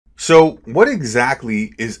So, what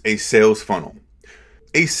exactly is a sales funnel?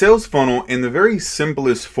 A sales funnel, in the very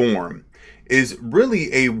simplest form, is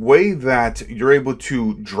really a way that you're able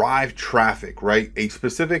to drive traffic, right? A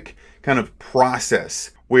specific kind of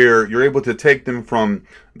process where you're able to take them from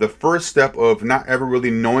the first step of not ever really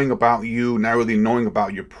knowing about you, not really knowing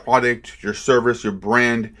about your product, your service, your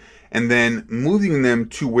brand, and then moving them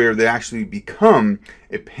to where they actually become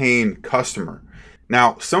a paying customer.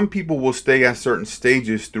 Now, some people will stay at certain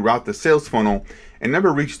stages throughout the sales funnel and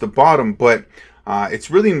never reach the bottom, but it's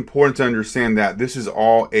really important to understand that this is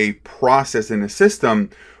all a process and a system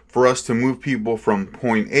for us to move people from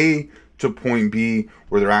point A to point B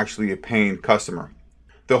where they're actually a paying customer.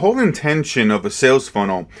 The whole intention of a sales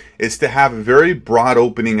funnel is to have a very broad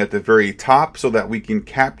opening at the very top so that we can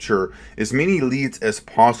capture as many leads as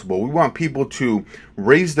possible. We want people to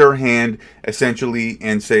raise their hand essentially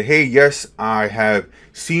and say, hey, yes, I have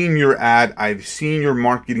seen your ad, I've seen your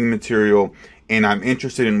marketing material, and I'm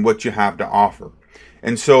interested in what you have to offer.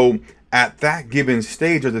 And so at that given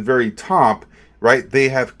stage at the very top, right, they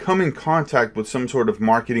have come in contact with some sort of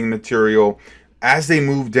marketing material. As they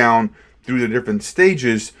move down through the different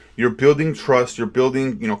stages, you're building trust, you're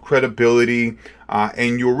building, credibility,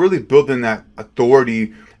 and you're really building that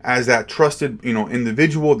authority as that trusted,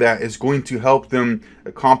 individual that is going to help them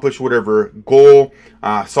accomplish whatever goal,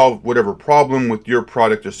 solve whatever problem with your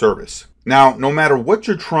product or service. Now, no matter what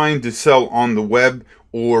you're trying to sell on the web,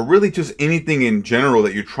 or really just anything in general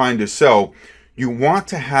that you're trying to sell, you want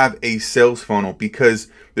to have a sales funnel, because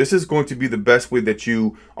this is going to be the best way that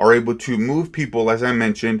you are able to move people, as I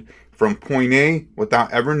mentioned, from point A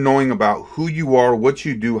without ever knowing about who you are, what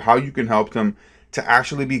you do, how you can help them, to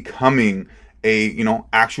actually becoming a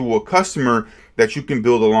actual customer that you can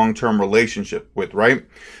build a long-term relationship with, right?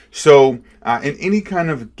 So in any kind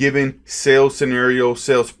of given sales scenario,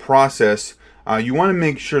 sales process, you want to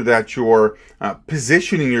make sure that you're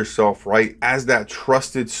positioning yourself right as that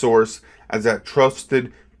trusted source, as that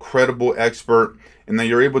trusted, credible expert, and that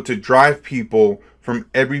you're able to drive people from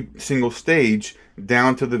every single stage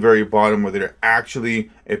down to the very bottom where they're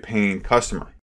actually a paying customer.